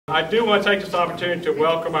I do want to take this opportunity to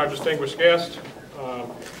welcome our distinguished guest,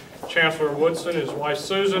 Chancellor Woodson, his wife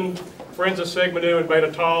Susan, friends of Sigma Nu and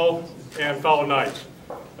Beta Tau, and fellow Knights.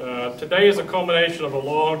 Today is a culmination of a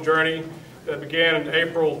long journey that began in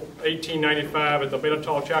April 1895 as the Beta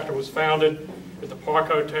Tau chapter was founded at the Park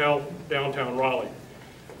Hotel, downtown Raleigh.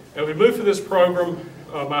 As we move through this program,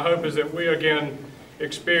 my hope is that we again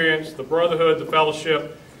experience the brotherhood, the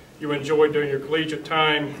fellowship you enjoyed during your collegiate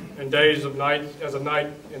time and days of as a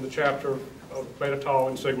knight in the chapter of Beta Tau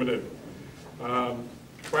and Sigma Nu.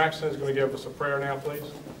 Braxton is going to give us a prayer now, please.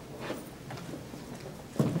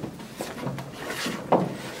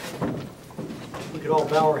 We could all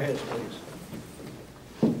bow our heads,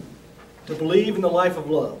 please. To believe in the life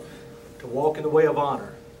of love, to walk in the way of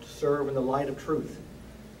honor, to serve in the light of truth.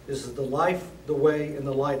 This is the life, the way, and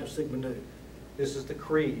the light of Sigma Nu. This is the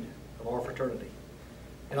creed of our fraternity.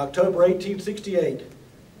 In October 1868,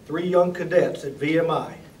 3 young cadets at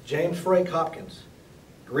VMI, James Frank Hopkins,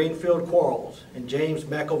 Greenfield Quarles, and James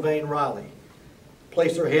McIlvaine Riley,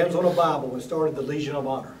 placed their hands on a Bible and started the Legion of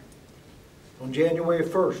Honor. On January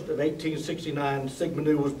 1st of 1869, Sigma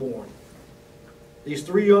Nu was born. These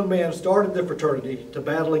 3 young men started the fraternity to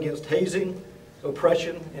battle against hazing,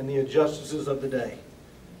 oppression, and the injustices of the day.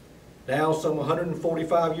 Now, some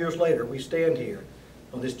 145 years later, we stand here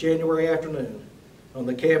on this January afternoon on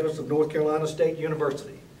the campus of North Carolina State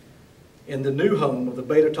University in the new home of the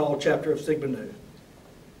Beta Tau chapter of Sigma Nu,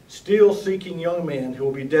 still seeking young men who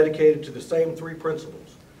will be dedicated to the same 3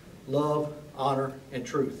 principles: love, honor, and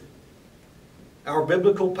truth. Our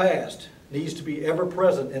biblical past needs to be ever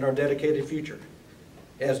present in our dedicated future.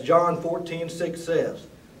 As John 14:6 says,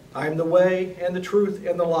 "I am the way and the truth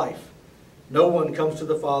and the life. No one comes to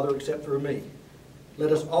the Father except through me."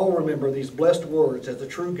 Let us all remember these blessed words as the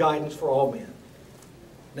true guidance for all men.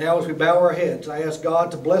 Now, as we bow our heads, I ask God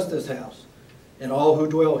to bless this house and all who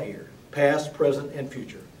dwell here, past, present, and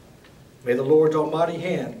future. May the Lord's almighty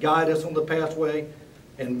hand guide us on the pathway,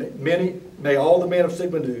 and may all the men of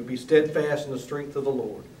Sigma Nu be steadfast in the strength of the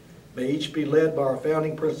Lord. May each be led by our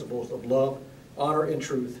founding principles of love, honor, and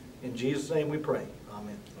truth. In Jesus' name we pray.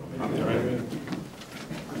 Amen. Amen.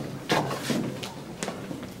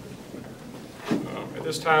 At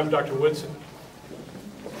this time, Dr. Woodson.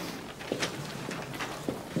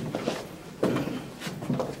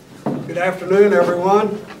 Good afternoon,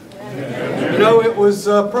 everyone. You know, it was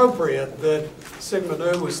appropriate that Sigma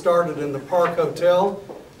Nu was started in the Park Hotel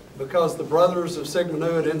because the brothers of Sigma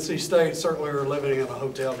Nu at NC State certainly are living in a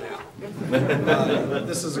hotel now.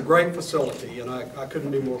 This is a great facility, and I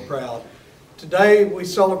couldn't be more proud. Today, we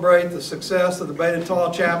celebrate the success of the Beta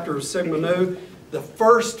Tau chapter of Sigma Nu, the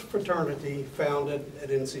first fraternity founded at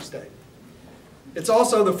NC State. It's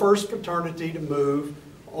also the first fraternity to move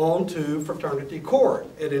on to fraternity court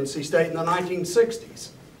at NC State in the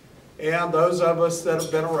 1960s. And those of us that have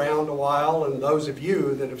been around a while, and those of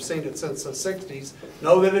you that have seen it since the 60s,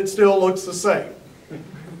 know that it still looks the same.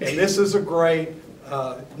 And this is a great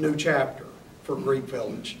new chapter for Greek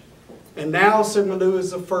Village. And now Sigma Nu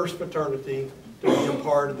is the first fraternity to be a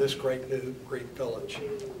part of this great new Greek Village.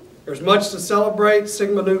 There's much to celebrate.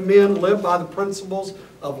 Sigma Nu men live by the principles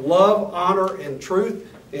of love, honor, and truth.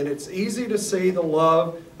 And it's easy to see the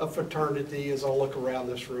love of fraternity as I look around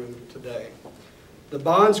this room today. The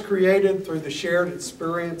bonds created through the shared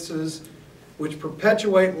experiences which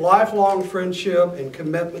perpetuate lifelong friendship and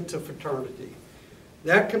commitment to fraternity.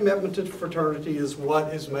 That commitment to fraternity is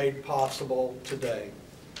what is made possible today.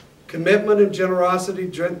 Commitment and generosity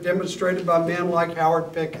demonstrated by men like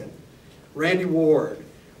Howard Pickett, Randy Ward,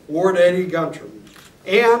 Ward Eddie Guntram,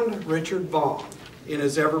 and Richard Vaughn in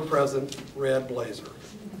his ever-present red blazer.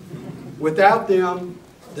 Without them,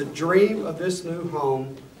 the dream of this new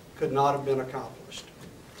home could not have been accomplished.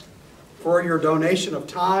 For your donation of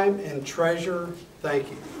time and treasure,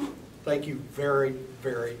 thank you. Thank you very,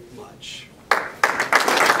 very much.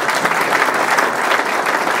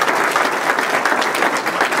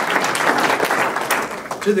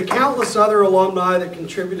 To the countless other alumni that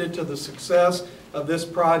contributed to the success of this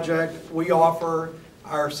project, we offer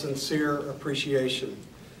our sincere appreciation.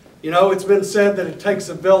 You know, it's been said that it takes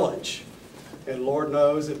a village, and Lord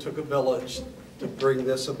knows it took a village to bring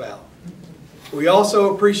this about. We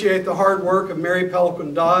also appreciate the hard work of Mary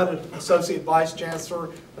Pelican Dodd, Associate Vice Chancellor,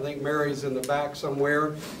 I think Mary's in the back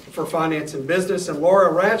somewhere, for Finance and Business, and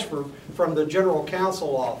Laura Ratchford from the General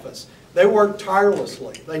Counsel Office. They worked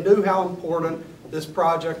tirelessly. They knew how important this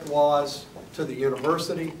project was to the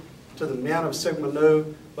university, to the men of Sigma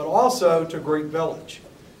Nu, but also to Greek Village.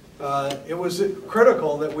 It was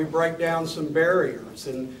critical that we break down some barriers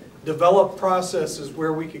and develop processes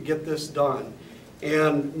where we could get this done.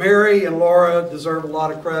 And Mary and Laura deserve a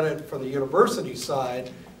lot of credit from the university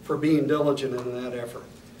side for being diligent in that effort.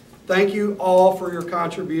 Thank you all for your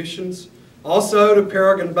contributions. Also to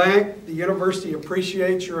Paragon Bank, the university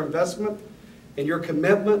appreciates your investment and your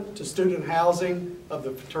commitment to student housing of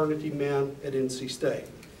the fraternity men at NC State.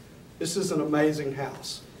 This is an amazing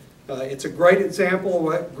house. It's a great example of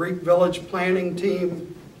what Greek Village planning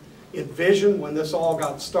team envisioned when this all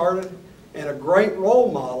got started, and a great role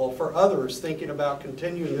model for others thinking about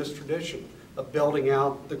continuing this tradition of building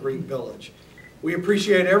out the Greek Village. We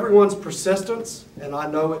appreciate everyone's persistence, and I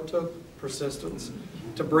know it took persistence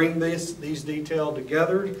to bring these details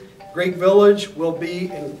together. Greek Village will be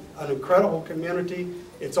an incredible community.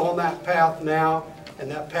 It's on that path now, and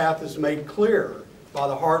that path is made clear by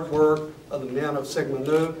the hard work of the men of Sigma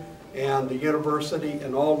Nu and the university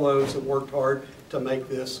and all those that worked hard to make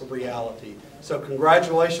this a reality. So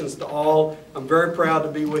congratulations to all. I'm very proud to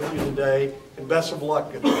be with you today, and best of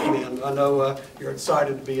luck, men. I know you're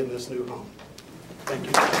excited to be in this new home. Thank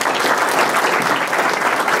you.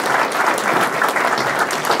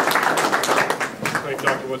 Thank you,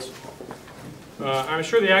 Dr. Woodson. I'm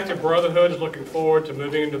sure the Active Brotherhood is looking forward to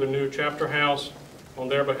moving into the new chapter house. On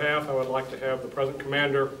their behalf, I would like to have the present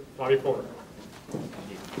commander, Bobby Porter.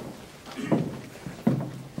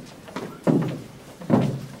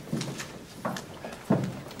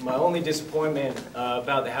 My only disappointment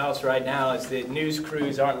about the house right now is that news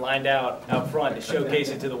crews aren't lined out front to showcase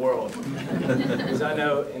it to the world. Because I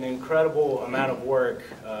know an incredible amount of work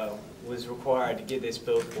was required to get this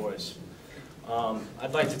built for us.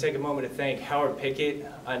 I'd like to take a moment to thank Howard Pickett.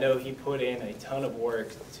 I know he put in a ton of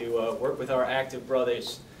work to work with our active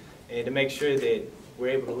brothers and to make sure that we're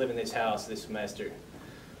able to live in this house this semester.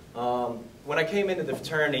 When I came into the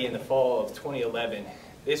fraternity in the fall of 2011,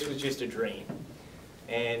 this was just a dream.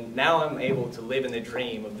 And now I'm able to live in the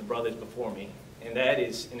dream of the brothers before me, and that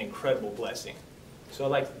is an incredible blessing. So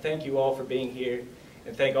I'd like to thank you all for being here,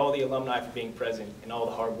 and thank all the alumni for being present and all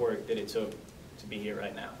the hard work that it took to be here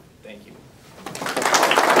right now. Thank you.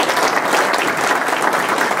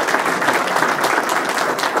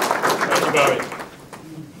 Thank you, Bobby.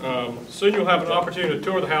 Soon you'll have an opportunity to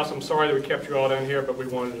tour the house. I'm sorry that we kept you all down here, but we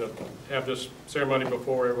wanted to have this ceremony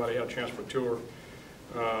before everybody had a chance for a tour.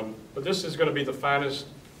 But this is going to be the finest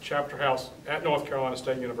chapter house at North Carolina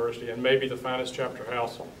State University, and maybe the finest chapter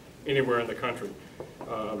house anywhere in the country.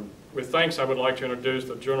 With thanks, I would like to introduce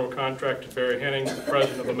the general contractor, Barry Henning, the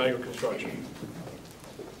president of Omega Construction.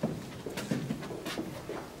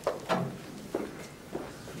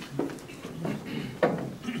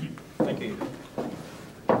 Thank you.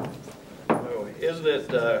 Well, isn't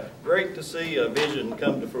it great to see a vision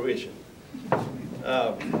come to fruition?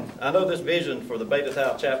 I know this vision for the Beta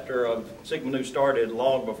Tau chapter of Sigma Nu started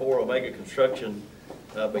long before Omega Construction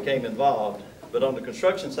became involved. But on the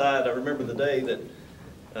construction side, I remember the day that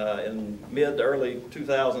in mid to early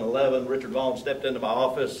 2011, Richard Vaughn stepped into my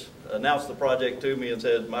office, announced the project to me and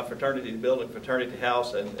said, my fraternity is building a fraternity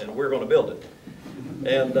house and we're going to build it.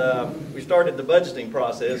 And we started the budgeting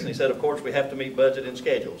process, and he said, of course, we have to meet budget and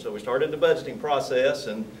schedule. So we started the budgeting process,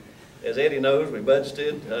 and as Eddie knows, we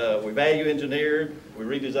budgeted, we value engineered, we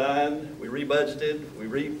redesigned, we rebudgeted, we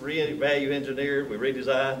re-value engineered, we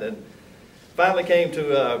redesigned, and finally came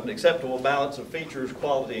to an acceptable balance of features,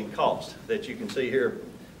 quality, and cost that you can see here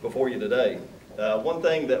before you today. One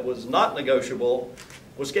thing that was not negotiable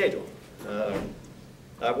was schedule.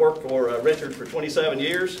 I've worked for Richard for 27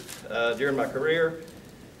 years during my career,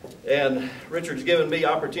 and Richard's given me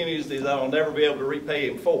opportunities that I'll never be able to repay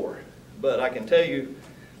him for. But I can tell you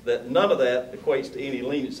that none of that equates to any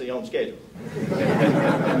leniency on schedule.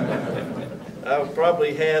 I've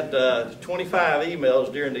probably had 25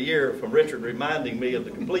 emails during the year from Richard reminding me of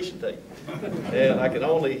the completion date. And I could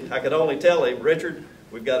only tell him, Richard,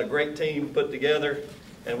 we've got a great team put together,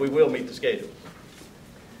 and we will meet the schedule.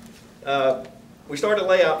 We started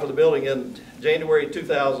layout for the building in January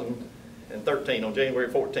 2013, on January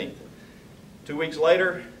 14th. 2 weeks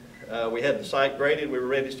later, we had the site graded. We were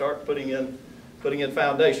ready to start putting in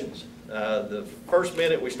foundations. The first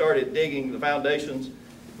minute we started digging the foundations,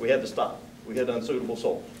 we had to stop. We had unsuitable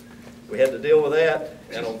soil. We had to deal with that,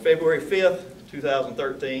 and on February 5th,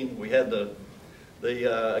 2013, we had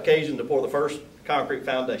the occasion to pour the first concrete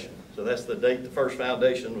foundation. So that's the date the first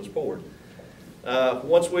foundation was poured.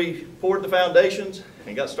 Once we poured the foundations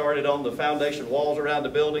and got started on the foundation walls around the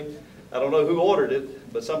building, I don't know who ordered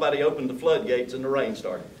it, but somebody opened the floodgates and the rain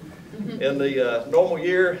started. In the normal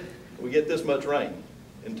year, we get this much rain.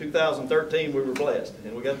 In 2013, we were blessed,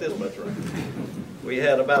 and we got this much rain. We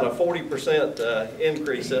had about a 40%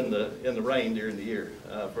 increase in the rain during the year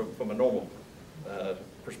from a normal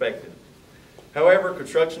perspective. However,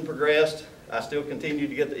 construction progressed. I still continue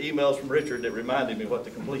to get the emails from Richard that reminded me what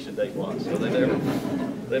the completion date was, so they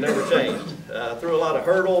never changed. Through a lot of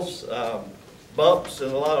hurdles, bumps,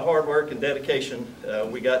 and a lot of hard work and dedication,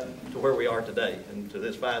 we got to where we are today and to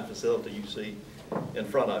this fine facility you see in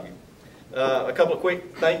front of you. A couple of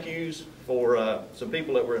quick thank yous for some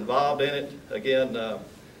people that were involved in it. Again,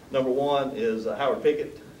 number one is Howard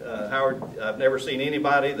Pickett. Howard, I've never seen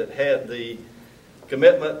anybody that had the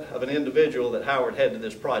commitment of an individual that Howard had to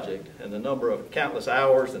this project, and the number of countless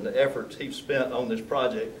hours and the efforts he spent on this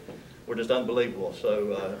project were just unbelievable.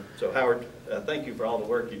 So, so Howard, thank you for all the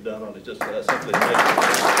work you've done on it. Just simply amazing.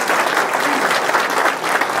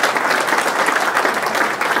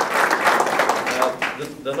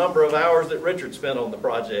 The number of hours that Richard spent on the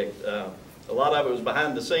project, a lot of it was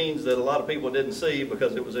behind the scenes that a lot of people didn't see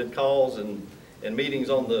because it was in calls and meetings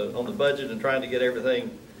on the budget and trying to get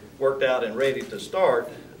everything worked out and ready to start.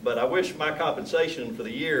 But I wish my compensation for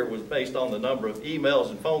the year was based on the number of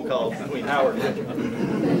emails and phone calls between Howard and Richard,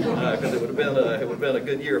 because it would have been a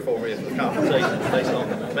good year for me if the compensation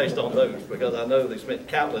was based on those, because I know they spent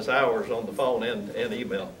countless hours on the phone and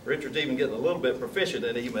email. Richard's even getting a little bit proficient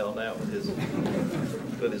in email now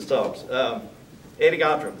with his talks. Eddie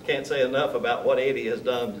Gottram, can't say enough about what Eddie has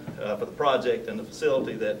done for the project and the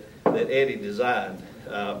facility that Eddie designed.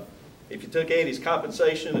 If you took Eddie's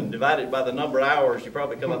compensation and divided it by the number of hours, you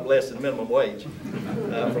probably come up less than minimum wage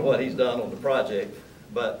for what he's done on the project.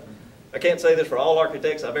 But I can't say this for all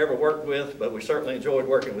architects I've ever worked with, but we certainly enjoyed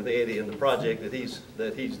working with Eddie and the project that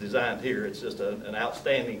he's designed here. It's just an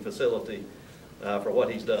outstanding facility for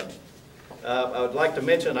what he's done. I would like to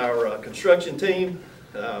mention our construction team.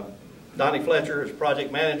 Donnie Fletcher is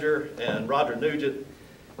project manager and Roger Nugent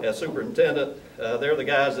as superintendent. They're the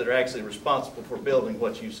guys that are actually responsible for building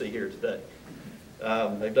what you see here today.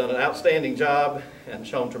 They've done an outstanding job and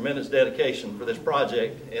shown tremendous dedication for this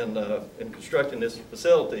project in constructing this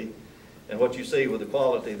facility, and what you see with the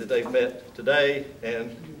quality that they've met today,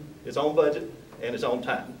 and it's on budget and it's on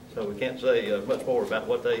time. So we can't say much more about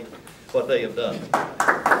what they have done.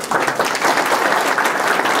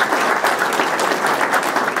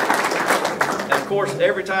 And of course,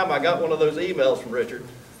 every time I got one of those emails from Richard,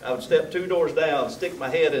 I would step 2 doors down, stick my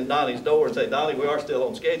head in Donnie's door and say, "Donnie, we are still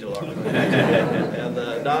on schedule, aren't we?" And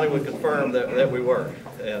Donnie would confirm that we were,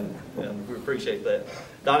 and we appreciate that.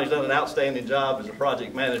 Donnie's done an outstanding job as a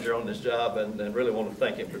project manager on this job, and really want to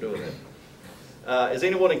thank him for doing that. As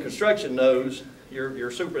anyone in construction knows, your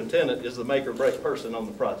superintendent is the make or break person on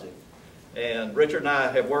the project. And Richard and I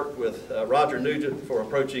have worked with Roger Nugent for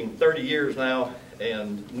approaching 30 years now,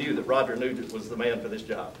 and knew that Roger Nugent was the man for this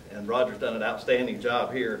job. And Roger's done an outstanding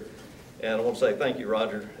job here, and I want to say thank you,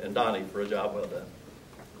 Roger and Donnie, for a job well done.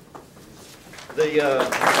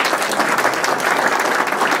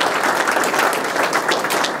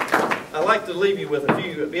 I'd like to leave you with a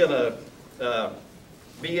few, being a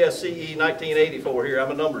BSCE 1984 here,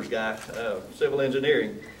 I'm a numbers guy, civil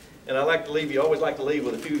engineering, and I like to leave you, always like to leave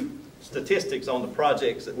with a few statistics on the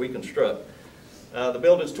projects that we construct. The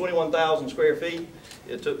building's 21,000 square feet.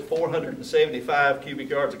 It took 475 cubic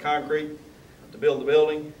yards of concrete to build the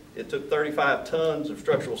building. It took 35 tons of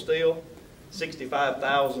structural steel,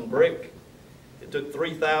 65,000 brick. It took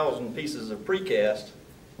 3,000 pieces of precast,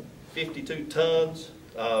 52 tons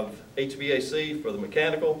of HVAC for the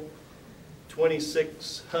mechanical,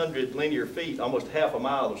 2,600 linear feet, almost half a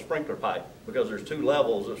mile of sprinkler pipe, because there's 2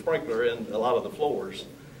 levels of sprinkler in a lot of the floors.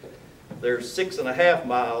 There's 6.5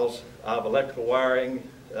 miles of electrical wiring,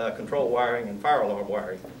 control wiring, and fire alarm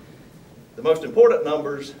wiring. The most important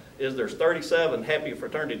numbers is there's 37 happy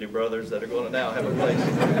fraternity brothers that are going to now have a place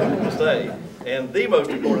to stay. And the most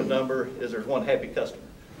important number is there's 1 happy customer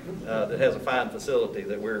that has a fine facility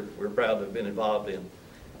that we're proud to have been involved in.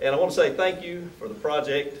 And I want to say thank you for the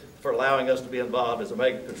project, for allowing us to be involved as a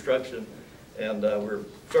mega construction, and we're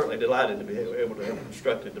certainly delighted to be able to have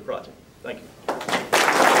constructed the project. Thank you.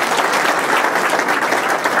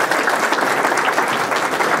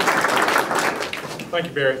 Thank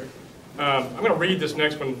you, Barry. I'm going to read this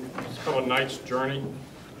next one. It's called A Knight's Journey.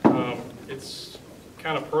 It's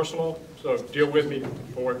kind of personal, so deal with me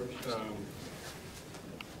for it.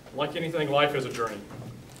 Like anything, life is a journey.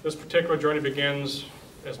 This particular journey begins,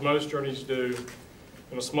 as most journeys do,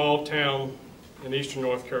 in a small town in eastern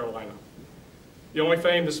North Carolina. The only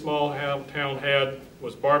thing this small town had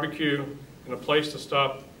was barbecue and a place to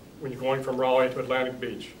stop when you're going from Raleigh to Atlantic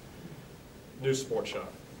Beach. New sports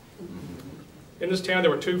shop. In this town, there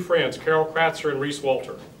were 2 friends, Carol Kratzer and Reese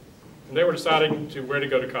Walter, and they were deciding where to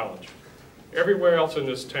go to college. Everywhere else in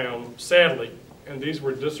this town, sadly, and these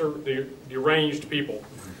were the deranged people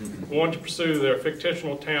who wanted to pursue their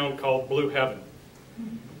fictional town called Blue Heaven.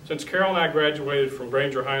 Since Carol and I graduated from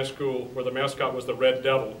Granger High School, where the mascot was the Red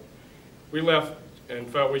Devil, we left and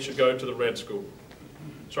felt we should go to the Red School.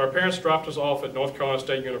 So our parents dropped us off at North Carolina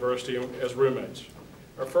State University as roommates.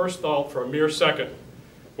 Our first thought for a mere second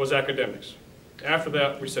was academics. After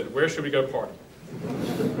that, we said, where should we go party?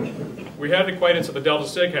 We had an acquaintance at the Delta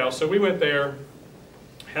Sig House, so we went there,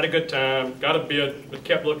 had a good time, got a bid, but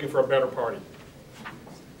kept looking for a better party.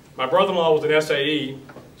 My brother-in-law was an SAE,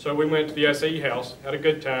 so we went to the SAE house, had a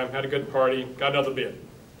good time, had a good party, got another bid.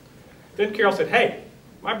 Then Carol said, hey,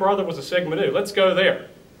 my brother was a Sigma Nu, let's go there.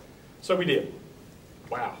 So we did.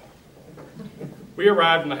 Wow. We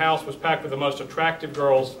arrived and the house was packed with the most attractive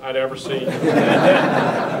girls I'd ever seen.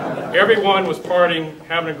 Everyone was partying,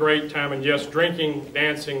 having a great time, and yes, drinking,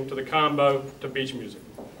 dancing, to the combo, to beach music.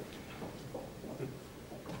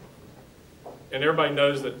 And everybody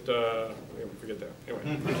knows that, forget that.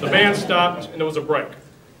 Anyway, the band stopped and there was a break.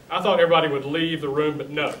 I thought everybody would leave the room, but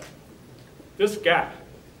no. This guy,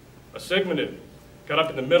 a Sigma Nu, got up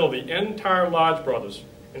in the middle of the entire Lodge Brothers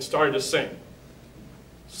and started to sing.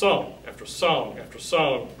 Song after song after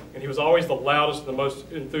song, and he was always the loudest and the most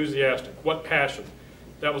enthusiastic. What passion.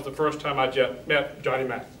 That was the first time I met Johnny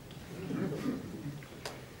Mac.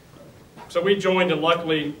 So we joined, and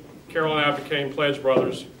luckily Carol and I became pledge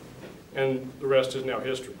brothers, and the rest is now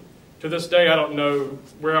history. To this day, I don't know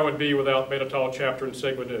where I would be without Beta Tau chapter and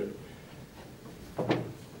Sigma Nu.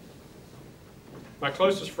 My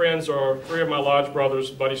closest friends are three of my Lodge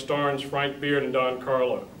brothers, Buddy Starnes, Frank Beard, and Don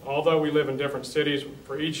Carlo. Although we live in different cities,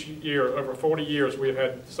 for each year, over 40 years, we have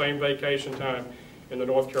had the same vacation time in the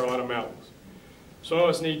North Carolina mountains. Some of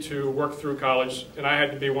us need to work through college, and I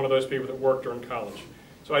had to be one of those people that worked during college.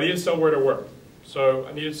 So I needed somewhere to work. So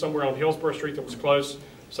I needed somewhere on Hillsborough Street that was close.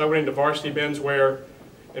 So I went into Varsity Menswear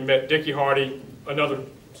and met Dickie Hardy, another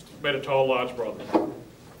Beta Tau Lodge brother.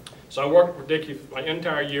 So I worked for Dickie my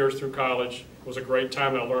entire years through college. It was a great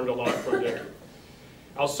time, and I learned a lot from Dickie.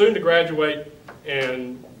 I was soon to graduate,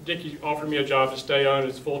 and Dickie offered me a job to stay on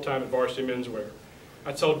as full-time at Varsity Menswear.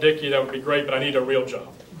 I told Dickie that would be great, but I need a real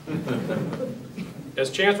job.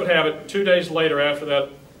 As chance would have it, 2 days later after that,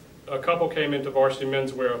 a couple came into Varsity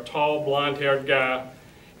Menswear, a tall, blonde-haired guy,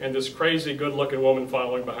 and this crazy, good-looking woman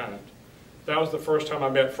following behind. That was the first time I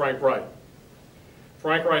met Frank Wright.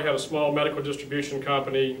 Frank Wright had a small medical distribution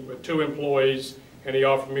company with 2 employees, and he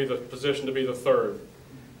offered me the position to be the third.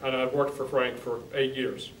 And I've worked for Frank for 8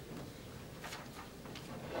 years.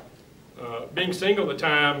 Being single at the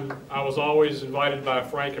time, I was always invited by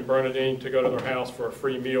Frank and Bernadine to go to their house for a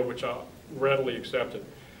free meal, which I readily accepted.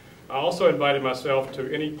 I also invited myself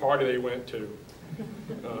to any party they went to.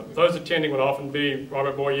 Those attending would often be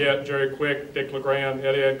Robert Boyette, Jerry Quick, Dick LeGrand,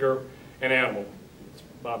 Eddie Edgar, and Animal. It's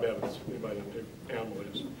Bob Evans, anybody know who Animal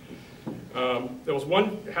is. There was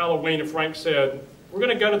one Halloween, and Frank said, we're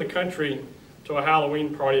going to go to the country to a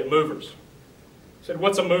Halloween party at Movers. I said,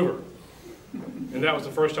 what's a mover? And that was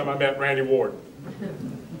the first time I met Randy Ward.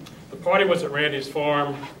 The party was at Randy's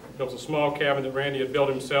farm. There was a small cabin that Randy had built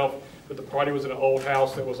himself, but the party was in an old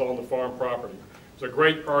house that was on the farm property. It was a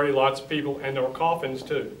great party, lots of people, and there were coffins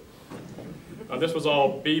too. This was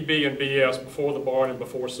all BB and BS, before the barn and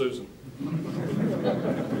before Susan.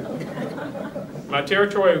 My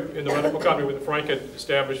territory in the rental company that Frank had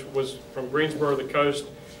established was from Greensboro to the coast.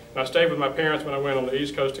 And I stayed with my parents when I went on the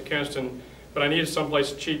east coast to Kinston, but I needed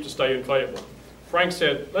someplace cheap to stay in Fayetteville. Frank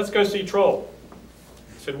said, let's go see Troll.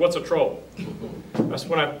 I said, what's a troll? That's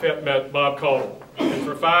when I met Bob Caudle. And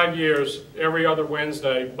for 5 years, every other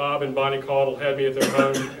Wednesday, Bob and Bonnie Caudle had me at their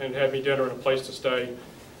home and had me dinner and a place to stay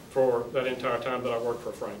for that entire time that I worked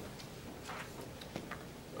for Frank.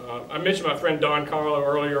 I mentioned my friend Don Carlo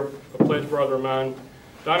earlier, a pledge brother of mine.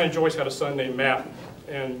 Don and Joyce had a son named Matt,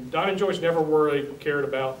 and Don and Joyce never really cared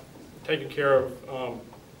about taking care of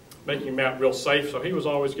making Matt real safe, so he was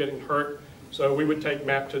always getting hurt, so we would take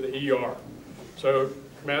Matt to the ER. So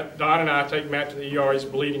Don and I take Matt to the ER, he's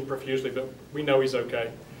bleeding profusely, but we know he's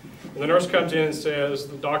okay. And the nurse comes in and says,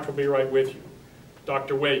 the doctor will be right with you.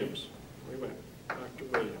 Dr. Williams. We went, Dr.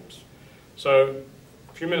 Williams. So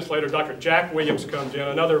a few minutes later, Dr. Jack Williams comes in,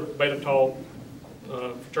 another Beta Tau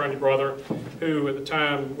fraternity brother, who at the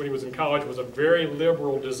time when he was in college was a very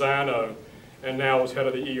liberal designo, and now is head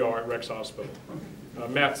of the ER at Rex Hospital.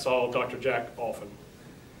 Matt saw Dr. Jack often.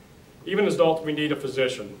 Even as adults, we need a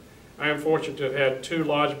physician. I am fortunate to have had 2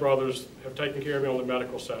 Lodge brothers have taken care of me on the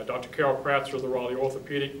medical side. Dr. Carol Kratzer of the Raleigh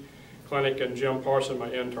Orthopedic Clinic and Jim Parson,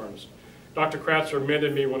 my interns. Dr. Kratzer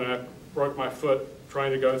mended me when I broke my foot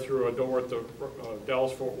trying to go through a door at the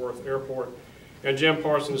Dallas-Fort Worth airport, And Jim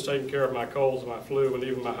Parsons is taking care of my colds, my flu, and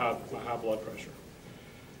even my high blood pressure.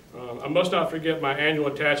 I must not forget my annual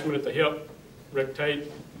attachment at the hip, Rick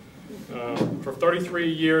Tate. For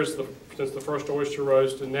 33 years since the first oyster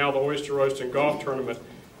roast and now the oyster roast and golf tournament,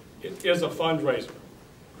 it is a fundraiser.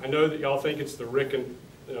 I know that y'all think it's the Rick and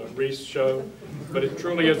Reese show, but it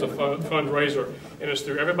truly is a fundraiser, and it's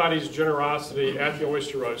through everybody's generosity at the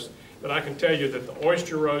oyster roast that I can tell you that the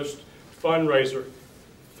oyster roast fundraiser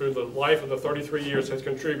through the life of the 33 years has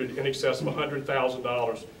contributed in excess of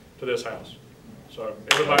 $100,000 to this house. So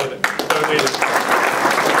everybody that donated.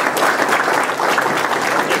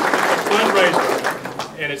 It's a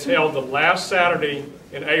fundraiser, and it's held the last Saturday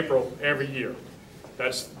in April every year.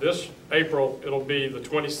 That's this April, it'll be the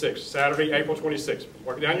 26th, Saturday, April 26th.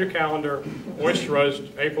 Mark down your calendar, oyster roast,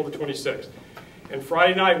 April the 26th. And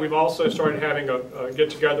Friday night, we've also started having a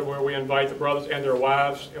get-together where we invite the brothers and their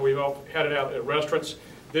wives, and we've all had it out at restaurants.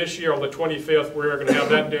 This year, on the 25th, we're going to have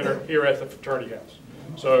that dinner here at the fraternity house.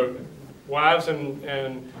 So wives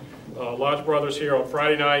and lodge brothers here on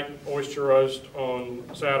Friday night, oyster roast on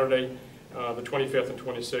Saturday, the 25th and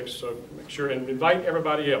 26th. So make sure and invite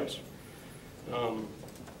everybody else.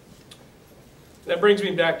 That brings me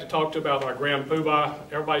back to talk about our grand poobah.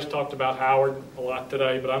 Everybody's talked about Howard a lot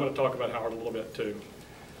today, but I'm going to talk about Howard a little bit too.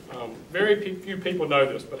 Very few people know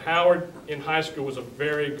this, but Howard in high school was a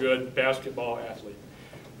very good basketball athlete.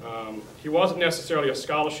 He wasn't necessarily a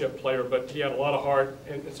scholarship player, but he had a lot of heart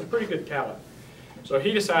and some pretty good talent. So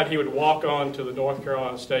he decided he would walk on to the North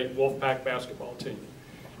Carolina State Wolfpack basketball team.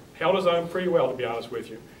 Held his own pretty well, to be honest with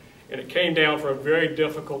you. And it came down for a very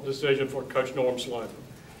difficult decision for Coach Norm Sloan.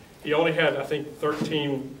 He only had, I think,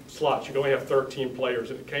 13 slots. You could only have 13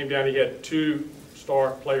 players. And it came down, he had 2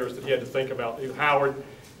 star players that he had to think about, Howard and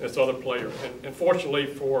this other player. And fortunately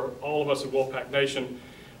for all of us in Wolfpack Nation,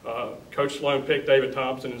 Coach Sloan picked David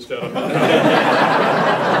Thompson instead of but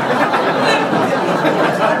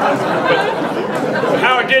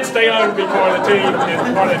Howard did stay on to be part of the team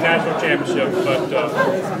and part of the national championship, but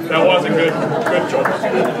that was a good choice.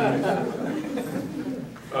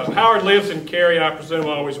 Howard lives in Cary, and I presume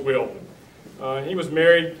always will. He was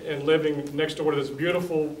married and living next door to this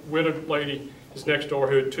beautiful widowed lady, his next door,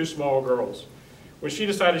 who had 2 small girls. When she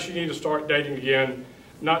decided she needed to start dating again,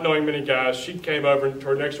 not knowing many guys, she came over to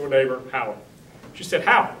her next door neighbor, Howard. She said,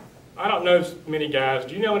 "Howard, I don't know many guys.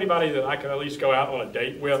 Do you know anybody that I can at least go out on a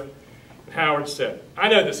date with?" And Howard said, "I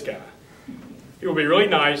know this guy. He will be really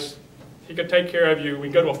nice. He could take care of you. We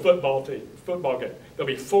can go to a football game. There'll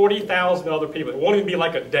be 40,000 other people. It won't even be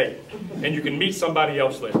like a date, and you can meet somebody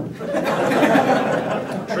else there."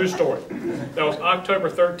 True story. That was October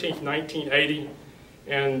 13th, 1980,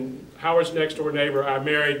 and Howard's next door neighbor I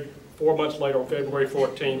married 4 months later on February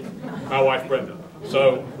 14th, my wife Brenda.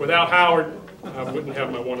 So without Howard, I wouldn't have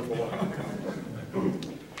my wonderful wife.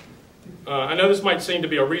 I know this might seem to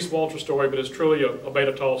be a Reese Walter story, but it's truly a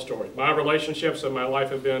Beta Tau story. My relationships and my life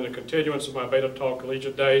have been a continuance of my Beta Tau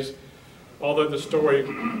collegiate days. Although this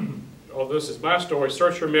is my story,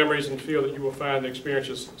 search your memories and feel that you will find the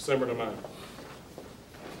experiences similar to mine.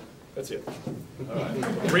 That's it.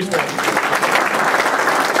 Reese Walter.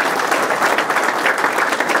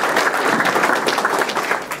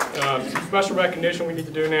 Special recognition we need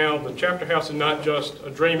to do now. The chapter house is not just a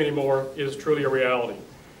dream anymore, it is truly a reality.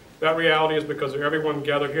 That reality is because of everyone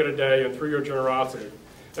gathered here today and through your generosity.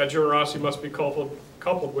 That generosity must be coupled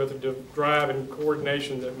with the drive and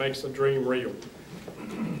coordination that makes the dream real.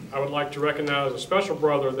 I would like to recognize a special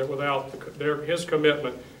brother that without his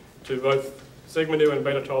commitment to both Sigma Nu and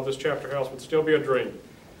Beta Tau, this chapter house would still be a dream.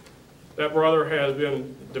 That brother has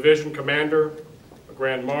been division commander, a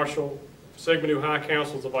grand marshal, Sigma Nu High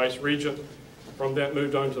Council as the Vice Regent. From that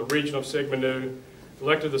moved on to the Region of Sigma Nu.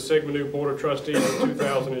 Elected the Sigma Nu Board of Trustees in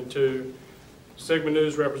 2002. Sigma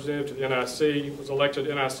Nu's representative to the NIC. Was elected to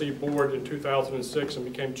the NIC Board in 2006 and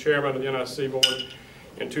became chairman of the NIC Board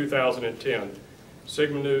in 2010.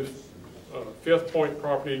 Sigma Nu's Fifth Point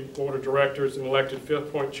Property Board of Directors and elected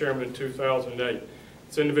Fifth Point Chairman in 2008.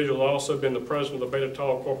 This individual has also been the president of the Beta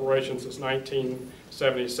Tau Corporation since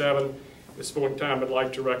 1977. At this point in time, I'd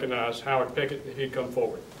like to recognize Howard Pickett if he'd come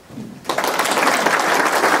forward.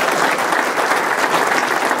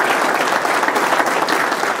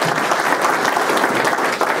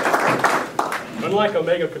 Unlike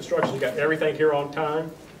Omega Construction, you got everything here on time.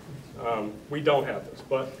 We don't have this,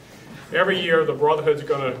 but every year the Brotherhood's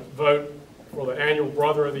going to vote for the annual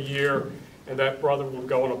Brother of the Year, and that brother will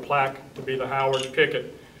go on a plaque to be the Howard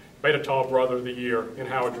Pickett Beta Tau Brother of the Year in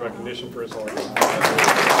Howard's recognition for his hard work.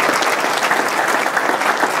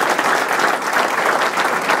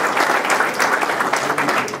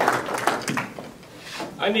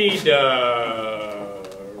 I need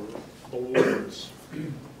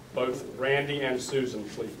Randy and Susan,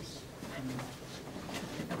 please.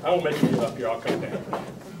 I won't make you get up here, I'll come down.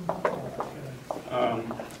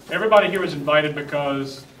 Everybody here was invited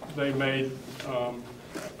because they made a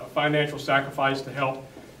financial sacrifice to help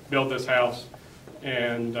build this house.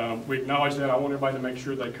 And we acknowledge that. I want everybody to make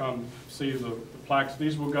sure they come see the plaques.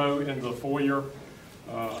 These will go in the foyer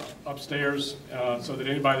upstairs so that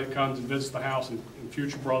anybody that comes and visits the house and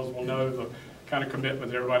future brothers will know the kind of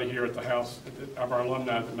commitment that everybody here at the house of our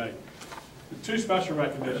alumni have made. Two special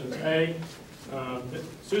recognitions.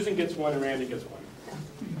 Susan gets one and Randy gets one.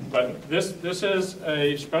 But this is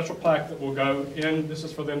a special plaque that will go in. This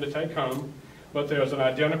is for them to take home. But there's an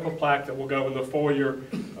identical plaque that will go in the foyer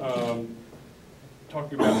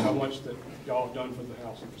talking about how much that y'all have done for the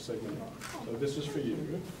house and for Sigma Nu. So this is for you.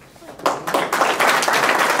 This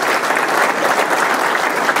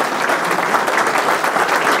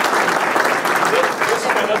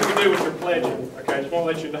has nothing to do with your pledging, okay? I just want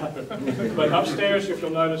to let you know. But upstairs, if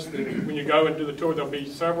you'll notice, when you go and do the tour, there'll be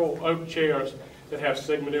several oak chairs that have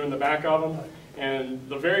Sigma Nu in the back of them. And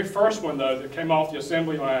the very first one, though, that came off the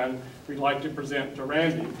assembly line, we'd like to present to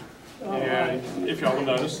Randy. And if y'all will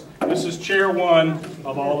notice, this is chair one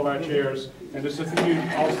of all of our chairs, and this is for you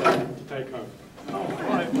also to take home. All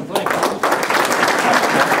right, well, thank you.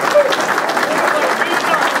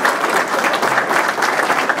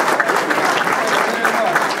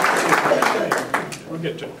 We'll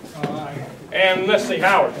get to it. All right. And let's see,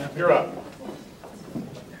 Howard, you're up.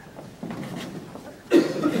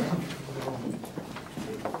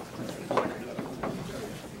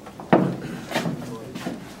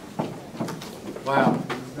 Wow.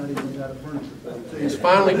 It's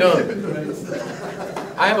finally done.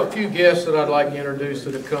 I have a few guests that I'd like to introduce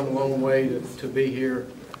that have come a long way to be here.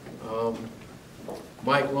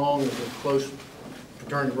 Mike Long is a close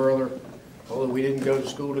fraternity brother, although we didn't go to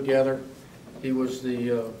school together. He was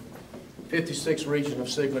the 56th Regent of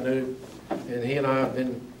Sigma Nu, and he and I have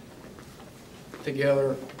been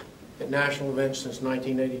together at national events since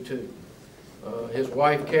 1982. His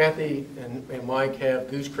wife Kathy and Mike have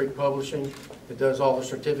Goose Creek Publishing that does all the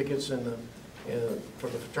certificates and for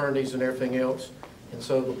the fraternities and everything else. And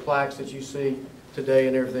so the plaques that you see today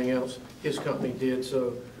and everything else, his company did.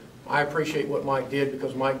 So I appreciate what Mike did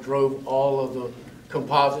because Mike drove all of the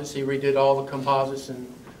composites. He redid all the composites and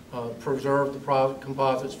preserved the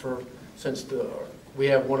composites since we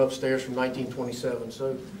have one upstairs from 1927.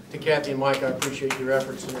 So to Kathy and Mike, I appreciate your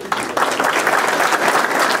efforts.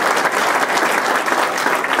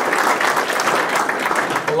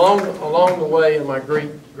 Along the way in my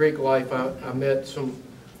Greek life, I met some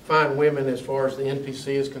fine women as far as the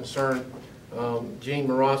NPC is concerned. Jean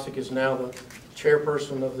Morosic is now the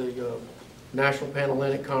chairperson of the National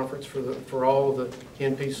Panhellenic Conference for all of the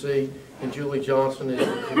NPC, and Julie Johnson is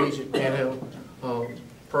the collegiate panhandle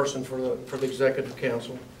person for the Executive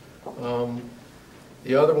Council.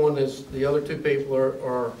 The other two people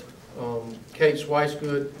are Kate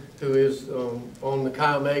Swicegood, who is on the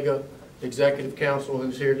Chi Omega Executive Council,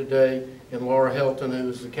 who's here today, and Laura Helton, who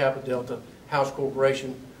is the Kappa Delta House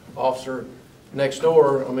Corporation officer next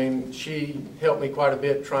door. I mean, she helped me quite a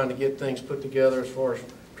bit trying to get things put together as far as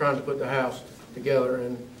trying to put the house together.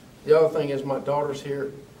 And the other thing is my daughter's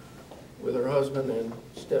here with her husband and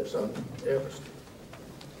stepson, Everest.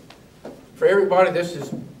 For everybody,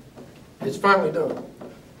 it's finally done.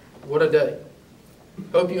 What a day.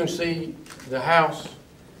 Hope you can see the house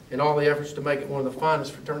and all the efforts to make it one of the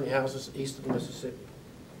finest fraternity houses east of the Mississippi.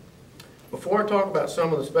 Before I talk about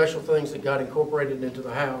some of the special things that got incorporated into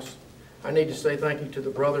the house, I need to say thank you to the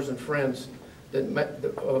brothers and friends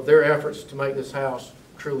of their efforts to make this house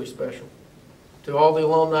truly special. To all the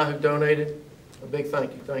alumni who donated, a big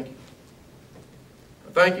thank you. Thank you.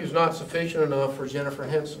 A thank you is not sufficient enough for Jennifer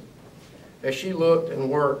Henson. As she looked and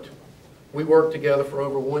worked, we worked together for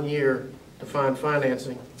over 1 year to find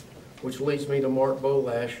financing, which leads me to Mark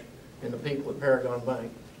Bolash and the people at Paragon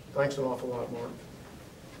Bank. Thanks an awful lot, Mark.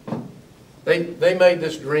 They made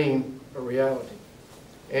this dream a reality.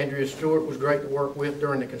 Andrea Stewart was great to work with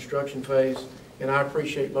during the construction phase, and I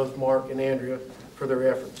appreciate both Mark and Andrea for their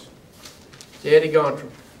efforts. To Eddie Gontram,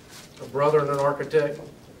 a brother and an architect,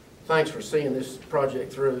 thanks for seeing this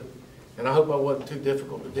project through, and I hope I wasn't too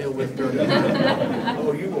difficult to deal with during the time.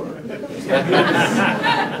 Oh, you were.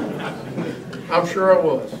 I'm sure I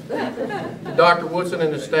was. To Dr. Woodson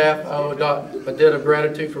and the staff, I owe a debt of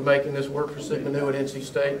gratitude for making this work for Sigma Nu at NC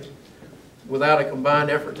State. Without a combined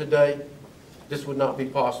effort today, this would not be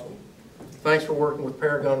possible. Thanks for working with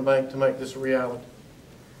Paragon Bank to make this a reality.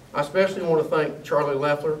 I especially want to thank Charlie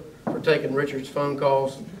Leffler for taking Richard's phone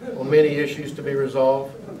calls on many issues to be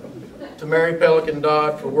resolved. To Mary Pelican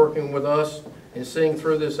Dodd for working with us and seeing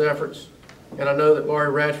through this efforts. And I know that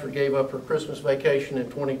Laurie Ratchford gave up her Christmas vacation in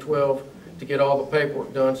 2012 to get all the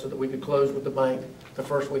paperwork done so that we could close with the bank the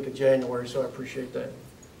first week of January, so I appreciate that.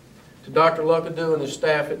 To Dr. Luckadoo and his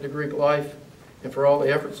staff at the Greek Life, and for all the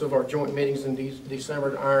efforts of our joint meetings in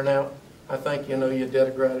December to iron out, I thank you and owe you a debt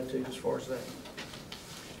of gratitude as far as that.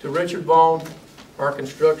 To Richard Vaughn, our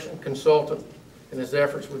construction consultant, and his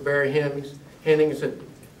efforts with Barry Hennings at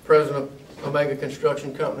President of Omega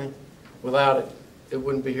Construction Company. Without it, it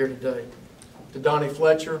wouldn't be here today. To Donnie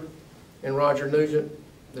Fletcher and Roger Nugent,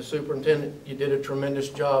 the superintendent, you did a tremendous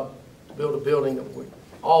job to build a building that we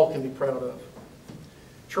all can be proud of.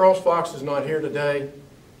 Charles Fox is not here today,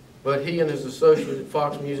 but he and his associate at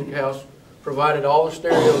Fox Music House provided all the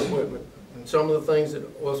stereo equipment and some of the things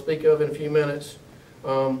that we'll speak of in a few minutes.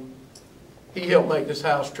 He helped make this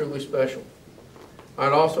house truly special.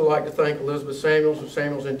 I'd also like to thank Elizabeth Samuels of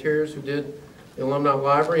Samuels Interiors, who did the alumni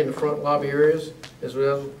library and the front lobby areas, as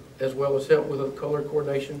well as help with the color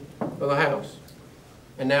coordination of the house.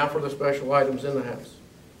 And now for the special items in the house.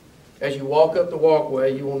 As you walk up the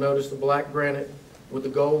walkway, you will notice the black granite with the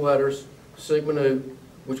gold letters Sigma Nu,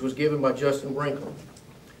 which was given by Justin Brinkley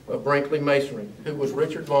of Brinkley Masonry, who was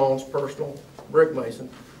Richard Vaughn's personal brick mason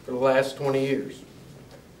for the last 20 years.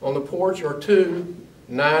 On the porch are two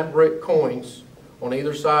 9-brick coins on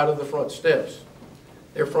either side of the front steps.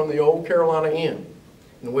 They're from the old Carolina Inn,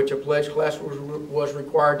 in which a pledge class was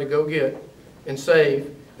required to go get and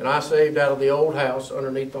save, and I saved out of the old house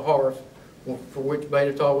underneath the hearth for which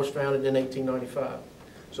Beta Tau was founded in 1895.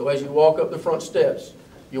 So as you walk up the front steps,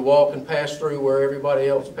 you walk and pass through where everybody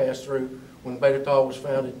else passed through when Beta Tau was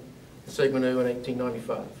founded in Sigma Nu in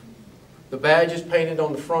 1895. The badge is painted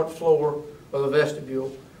on the front floor of the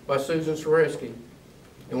vestibule by Susan Soreski.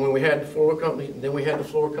 And when we had the floor company, then we had the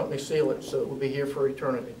floor company seal it so it would be here for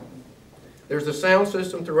eternity. There's a sound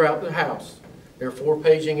system throughout the house. There are 4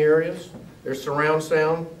 paging areas. There's surround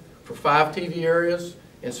sound for 5 TV areas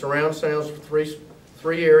and surround sounds for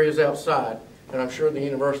three areas outside. And I'm sure the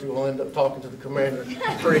university will end up talking to the commander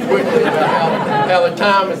pretty quickly about how the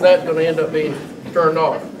time is that going to end up being turned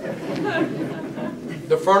off.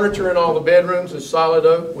 The furniture in all the bedrooms is solid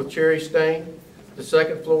oak with cherry stain. The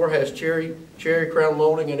second floor has cherry crown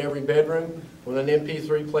molding in every bedroom with an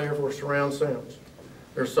MP3 player for surround sounds.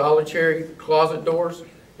 There are solid cherry closet doors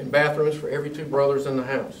and bathrooms for every 2 brothers in the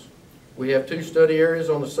house. We have 2 study areas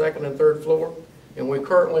on the 2nd and 3rd floor, and we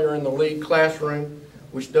currently are in the lead classroom,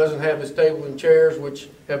 which doesn't have its table and chairs, which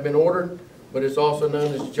have been ordered, but it's also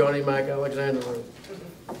known as the Johnny Mac Alexander Room.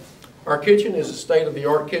 Our kitchen is a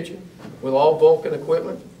state-of-the-art kitchen with all Vulcan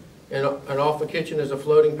equipment, and off the kitchen is a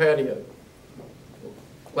floating patio.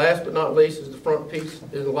 Last but not least is the front piece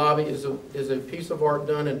in the lobby is a piece of art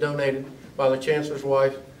done and donated by the Chancellor's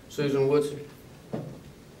wife, Susan Woodson.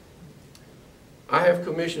 I have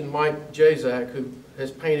commissioned Mike Jazak, who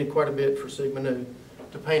has painted quite a bit for Sigma Nu,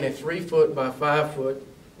 to paint a 3-foot by 5-foot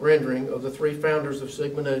rendering of the 3 founders of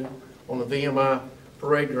Sigma Nu on the VMI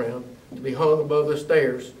parade ground to be hung above the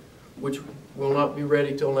stairs, which will not be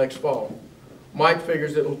ready till next fall. Mike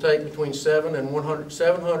figures it will take between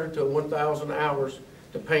 700 to 1,000 hours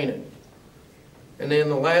to paint it. And then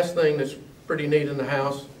the last thing that's pretty neat in the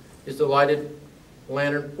house is the lighted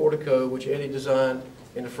lantern portico, which Eddie designed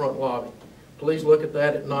in the front lobby. Please look at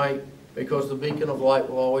that at night because the beacon of light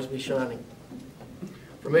will always be shining.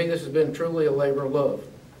 For me, this has been truly a labor of love.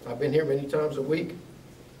 I've been here many times a week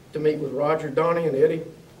to meet with Roger, Donnie, and Eddie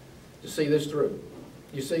to see this through.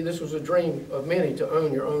 You see, this was a dream of many to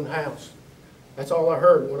own your own house. That's all I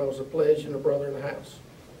heard when I was a pledge and a brother in the house.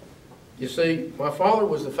 You see, my father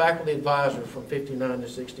was the faculty advisor from 59 to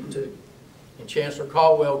 62. And Chancellor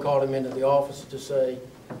Caldwell called him into the office to say,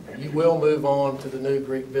 you will move on to the new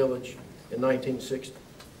Greek village in 1960.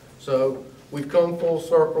 So we've come full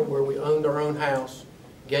circle where we owned our own house,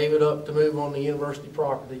 gave it up to move on the university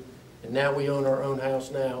property, and now we own our own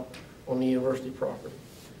house now on the university property.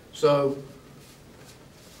 So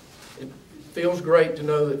it feels great to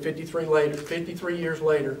know that 53 years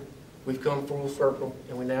later, we've come full circle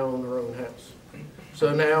and we now own our own house.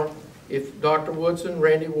 So now, if Dr. Woodson,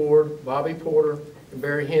 Randy Ward, Bobby Porter, and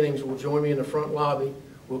Barry Hennings will join me in the front lobby,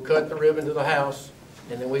 we'll cut the ribbon to the house,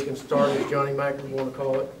 and then we can start, as Johnny Mac would want to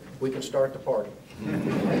call it, we can start the party.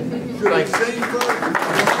 Thanks.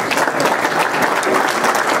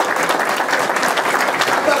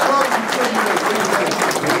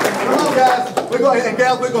 Come on, guys. And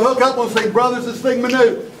gals, we're going to hook up and sing Brothers of Sigma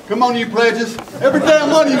Nu. Come on, you pledges. Every damn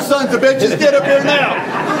one of you sons of bitches, get up here now.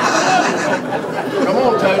 Come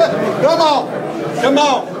on, Tony. Come on. Come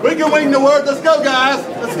on. We can wing the word. Let's go, guys.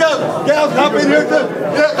 Let's go. Gals, hop in here, too.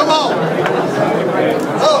 Yeah, come on.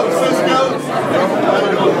 Oh, Cisco.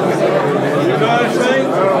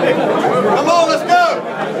 Come on, let's go.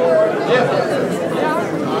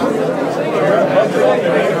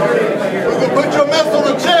 We're going to put your mess on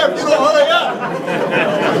the chair if you don't hurry up.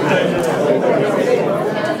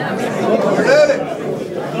 Ready?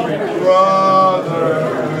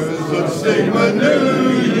 Brothers of Sigma Nu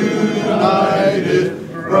united,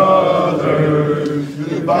 brothers who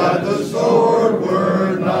by the sword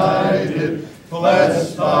were knighted,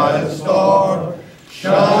 blessed by a star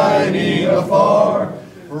shining afar,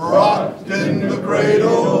 rocked in the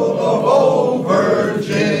cradle of old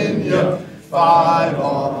Virginia. 5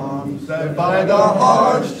 arms that bind our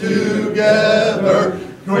hearts together,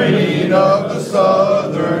 queen of the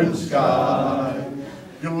southern sky.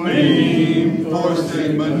 Gleam for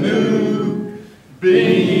Sigma Nu,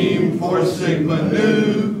 beam for Sigma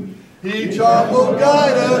Nu. Each arm will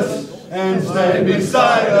guide us and stay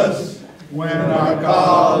beside us when our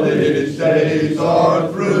college days are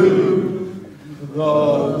through.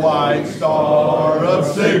 The white star of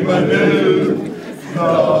Sigma Nu,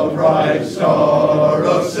 the bright star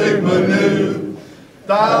of Sigma Nu.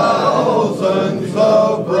 Thousands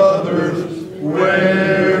of brothers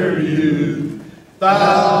wear you,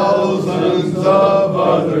 thousands of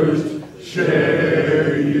others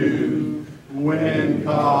share you. When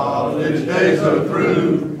college days are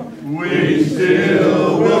through, we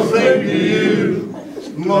still will sing to you,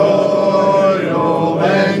 Lord.